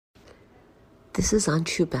This is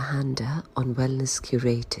Anshu Bahanda on Wellness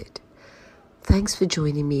Curated. Thanks for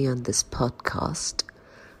joining me on this podcast.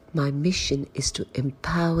 My mission is to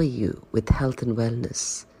empower you with health and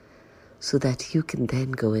wellness so that you can then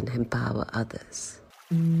go and empower others.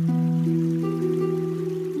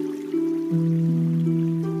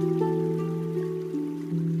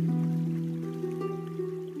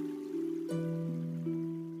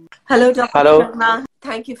 Hello, Dr. Sharma.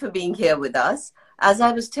 Thank you for being here with us. As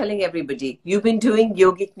I was telling everybody, you've been doing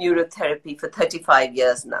yogic neurotherapy for 35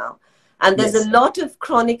 years now. And there's a lot of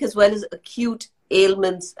chronic as well as acute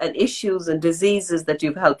ailments and issues and diseases that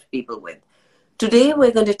you've helped people with. Today,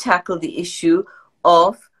 we're going to tackle the issue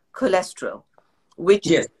of cholesterol, which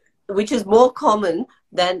is more common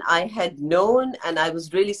than I had known. And I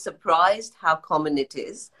was really surprised how common it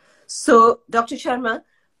is. So, Dr. Sharma,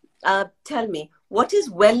 tell me, what is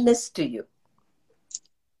wellness to you?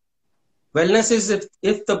 Wellness is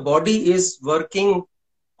if the body is working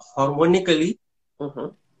harmonically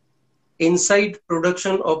inside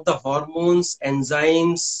production of the hormones,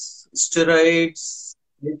 enzymes, steroids,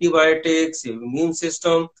 antibiotics, immune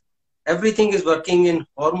system, everything is working in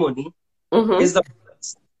harmony is the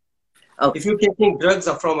wellness. Okay. If you're taking drugs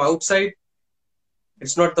from outside,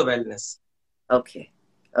 it's not the wellness. Okay.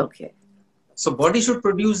 So body should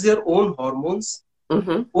produce their own hormones,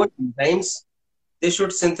 own enzymes. They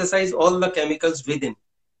should synthesize all the chemicals within.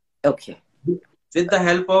 Okay. With the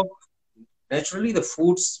help of, naturally, the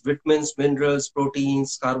foods, vitamins, minerals,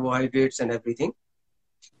 proteins, carbohydrates, and everything.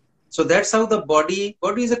 So that's how the body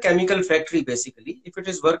is a chemical factory, basically. If it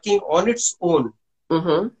is working on its own,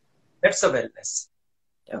 that's a wellness.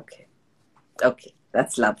 Okay.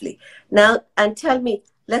 That's lovely. Now, and tell me,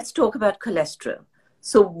 let's talk about cholesterol.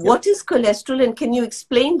 So what is cholesterol, and can you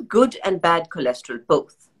explain good and bad cholesterol,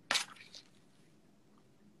 both?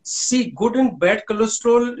 See, good and bad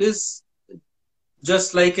cholesterol is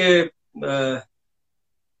just like it's a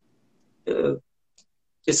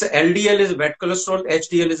LDL is bad cholesterol,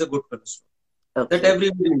 HDL is a good cholesterol. Okay. That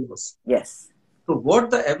everybody knows. Yes. So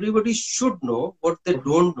what everybody should know, what they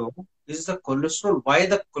don't know, is the cholesterol. Why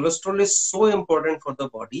the cholesterol is so important for the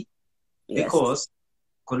body? Yes. Because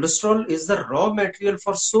cholesterol is the raw material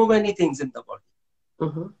for so many things in the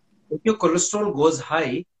body. If your cholesterol goes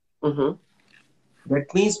high,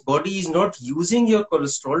 that means body is not using your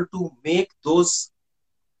cholesterol to make those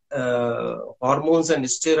hormones and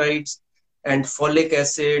steroids and folic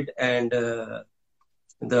acid and the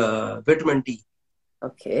vitamin D.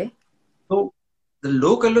 Okay. So the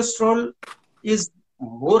low cholesterol is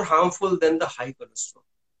more harmful than the high cholesterol.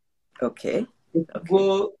 Okay.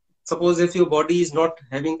 Suppose if your body is not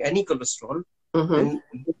having any cholesterol and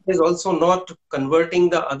it is also not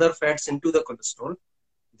converting the other fats into the cholesterol,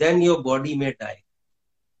 then your body may die.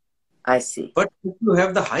 I see. But if you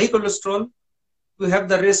have the high cholesterol, you have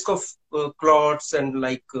the risk of clots and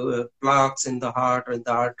plaques in the heart or in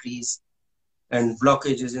the arteries and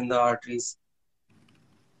blockages in the arteries.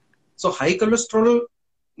 So high cholesterol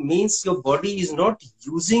means your body is not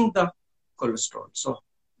using the cholesterol. So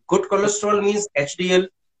good cholesterol means HDL.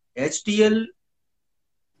 HDL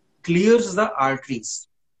clears the arteries.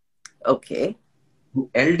 Okay.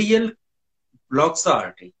 LDL blocks the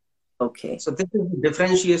artery. Okay. So this is the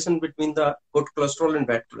differentiation between the good cholesterol and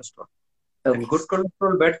bad cholesterol. Okay. And good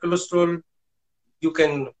cholesterol, bad cholesterol, you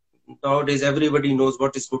can, nowadays everybody knows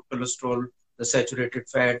what is good cholesterol, the saturated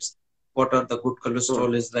fats, what are the good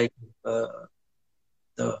cholesterol is like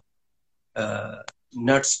the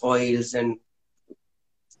nuts, oils and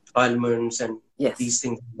almonds and these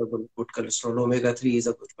things are good cholesterol. Omega-3 is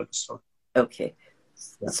a good cholesterol. Okay.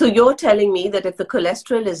 Yeah. So you're telling me that if the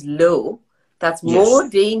cholesterol is low, that's more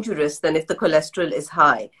dangerous than if the cholesterol is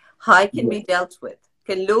high. High can be dealt with.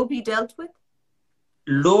 Can low be dealt with?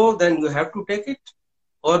 Low, then you have to take it.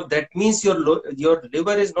 Or that means your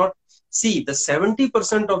liver is not... See, the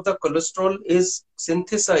 70% of the cholesterol is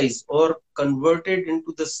synthesized or converted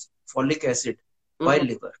into this folic acid by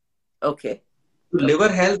liver. Okay. Liver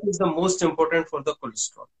health is the most important for the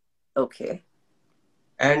cholesterol. Okay.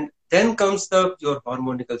 And then comes your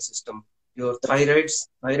hormonal system. Your thyroids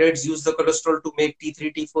use the cholesterol to make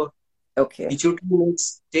T3, T4. Okay. Pituitary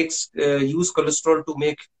use cholesterol to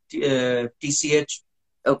make TCH.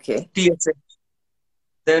 Okay. TSH.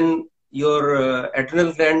 Then your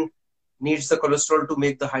adrenal gland needs the cholesterol to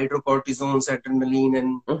make the hydrocortisones, adrenaline,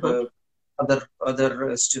 and other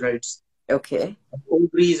steroids. Okay.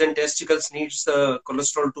 Ovaries and testicles needs the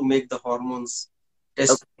cholesterol to make the hormones.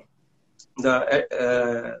 The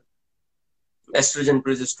estrogen,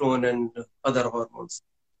 progesterone, and other hormones.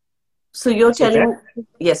 So you're telling...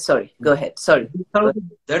 Yes, sorry. Go ahead. Sorry.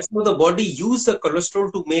 That's how the body uses the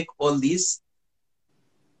cholesterol to make all these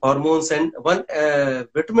hormones, and one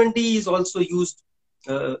vitamin D is also used,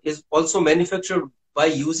 is also manufactured by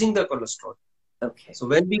using the cholesterol. Okay. So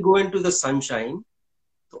when we go into the sunshine,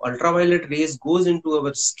 the ultraviolet rays goes into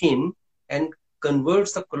our skin and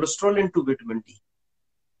converts the cholesterol into vitamin D.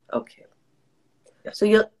 Okay. Yeah. So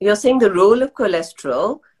you're saying the role of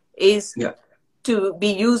cholesterol is to be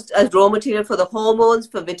used as raw material for the hormones,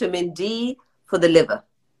 for vitamin D, for the liver.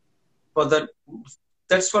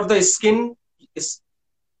 That's for the skin. Is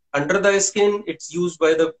under the skin, it's used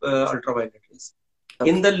by the ultraviolet rays. Okay.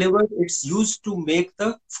 In the liver, it's used to make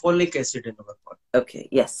the folic acid in our body. Okay.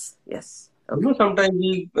 Yes. Yes. Okay. You know, sometimes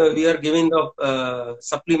we are giving the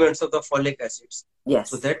supplements of the folic acids. Yes.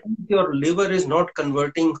 So that means your liver is not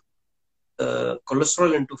converting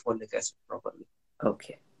cholesterol into folic acid properly.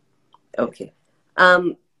 Okay. Okay.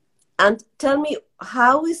 And tell me,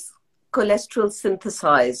 how is cholesterol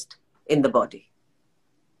synthesized in the body?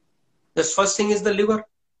 The first thing is the liver.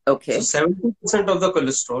 Okay. So 70% of the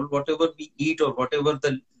cholesterol, whatever we eat or whatever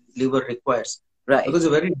the liver requires. Right. Because a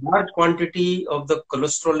very large quantity of the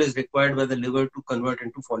cholesterol is required by the liver to convert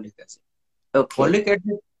into folic acid. Okay.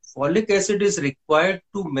 Folic acid is required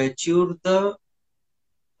to mature the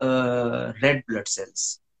red blood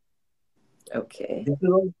cells. Okay. This is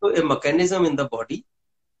also a mechanism in the body.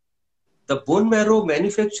 The bone marrow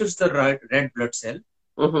manufactures the red blood cell.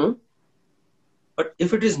 Mm-hmm. But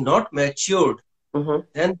if it is not matured, then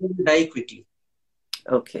they will die quickly.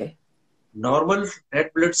 Okay. Normal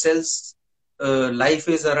red blood cells life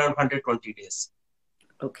is around 120 days.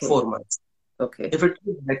 Okay. 4 months. Okay. If it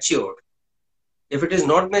is matured. If it is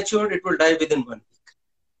not matured, it will die within 1 week.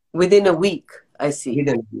 Within a week, I see.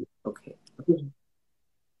 Within a week. Okay.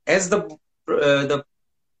 As the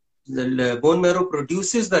bone marrow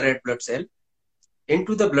produces the red blood cell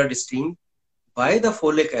into the bloodstream by the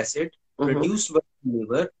folic acid produced by the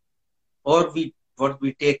liver, or what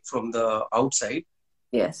we take from the outside.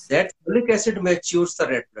 Yes. That folic acid matures the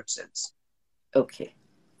red blood cells. Okay.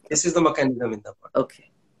 This is the mechanism in the body.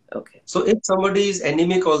 Okay. Okay. So if somebody is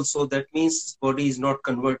anemic also, that means his body is not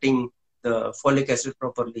converting the folic acid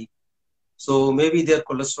properly. So maybe their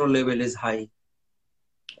cholesterol level is high.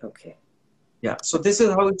 Okay. Yeah. So this is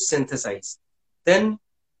how it's synthesized. Then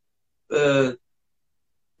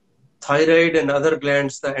thyroid and other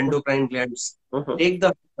glands, the endocrine glands, take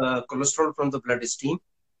the cholesterol from the bloodstream,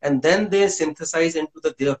 and then they synthesize into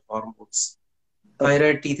their hormones.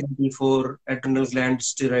 Thyroid, T3, T4, adrenal gland,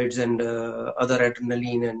 steroids, and other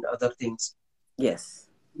adrenaline and other things. Yes.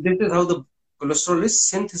 This is how the cholesterol is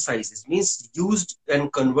synthesized, means used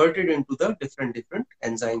and converted into the different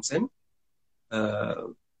enzymes and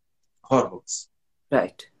hormones.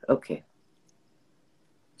 Right. Okay.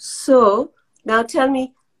 So now tell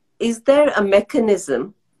me, is there a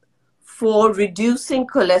mechanism for reducing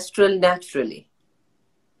cholesterol naturally?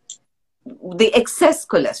 The excess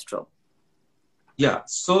cholesterol. Yeah.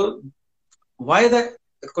 So why the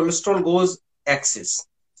cholesterol goes excess?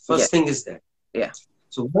 First thing is that. Yeah.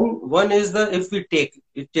 So one is if we take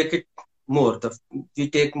it more, we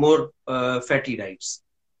take more fatty diets,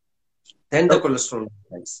 then the cholesterol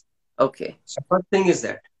rise. Okay. So first thing is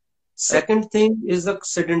that. Second thing is the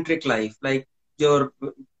sedentary life, like your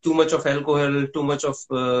too much of alcohol, too much of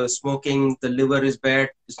smoking, the liver is bad,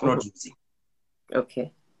 it's not using.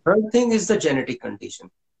 Okay. Third thing is the genetic condition.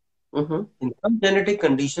 In some genetic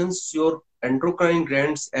conditions, your endocrine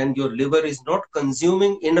glands and your liver is not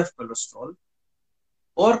consuming enough cholesterol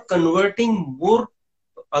or converting more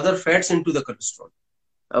other fats into the cholesterol.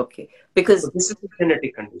 Okay. Because so this is a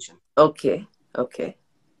genetic condition. Okay. Okay.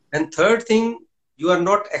 And third thing, you are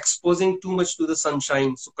not exposing too much to the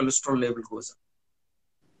sunshine, so cholesterol level goes up.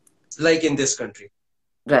 Like in this country.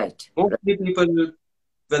 Right. Mostly people,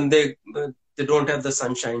 when they don't have the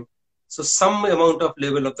sunshine, so some amount of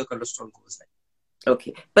level of the cholesterol goes high.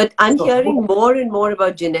 Okay. But I'm hearing more and more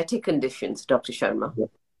about genetic conditions, Dr. Sharma. Yeah.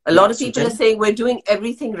 A lot of people are saying we're doing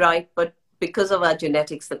everything right, but because of our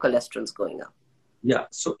genetics, the cholesterol is going up. Yeah.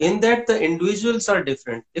 So in that, the individuals are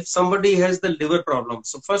different. If somebody has the liver problem,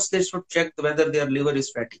 so first they should check whether their liver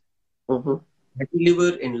is fatty. Fatty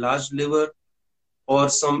liver, enlarged liver, or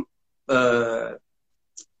some AST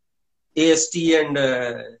and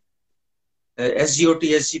SGOT,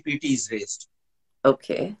 SGPT is raised.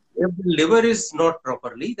 Okay. If the liver is not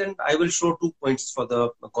properly, then I will show 2 points for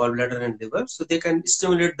the gallbladder and liver, so they can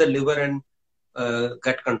stimulate the liver and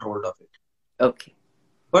get control of it. Okay.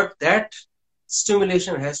 But that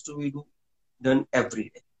stimulation has to be done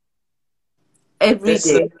every day. Every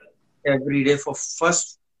day? Every day for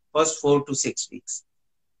first 4 to 6 weeks.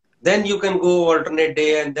 Then you can go alternate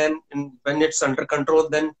day, and then when it's under control,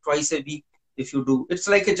 then twice a week if you do. It's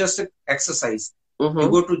like just an exercise. You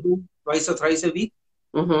go to gym twice or thrice a week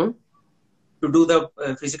to do the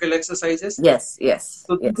physical exercises. Yes, yes.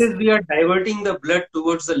 So this is, we are diverting the blood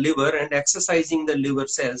towards the liver and exercising the liver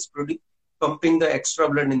cells, pumping the extra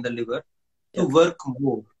blood in the liver to work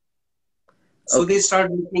more. So they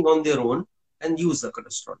start working on their own and use the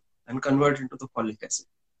cholesterol and convert into the folic acid.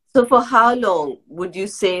 So for how long would you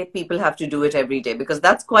say people have to do it every day? Because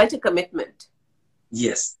that's quite a commitment.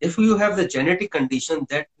 Yes. If you have the genetic condition,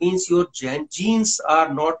 that means your genes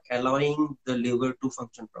are not allowing the liver to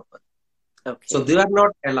function properly. Okay. So they are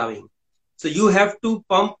not allowing. So you have to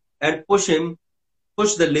pump and push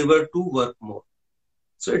the liver to work more.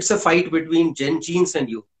 So it's a fight between genes and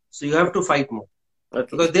you. So you have to fight more. Okay.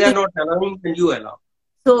 Because they are not allowing and you allow.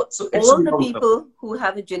 So all the people who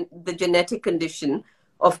have the genetic condition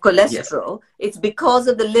of cholesterol, it's because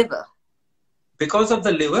of the liver. Because of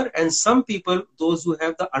the liver, and some people, those who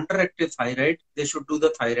have the underactive thyroid, they should do the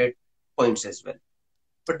thyroid points as well.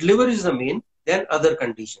 But liver is the main, then other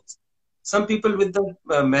conditions. Some people with the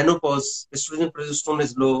menopause, estrogen, progesterone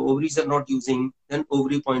is low, ovaries are not using, then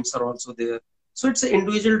ovary points are also there. So it's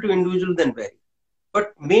individual to individual, then vary.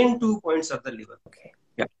 But main 2 points are the liver. Okay.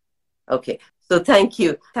 Yeah. Okay. So thank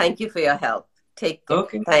you. Thank you for your help. Take care.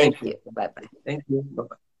 Okay. Thank you. Bye-bye. Thank you.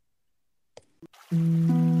 Bye-bye.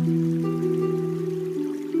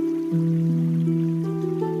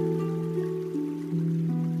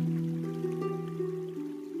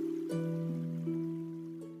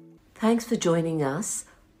 Thanks for joining us.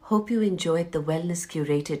 Hope you enjoyed the Wellness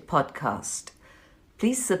Curated podcast.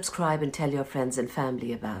 Please subscribe and tell your friends and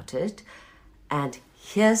family about it. And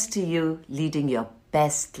here's to you leading your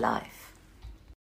best life.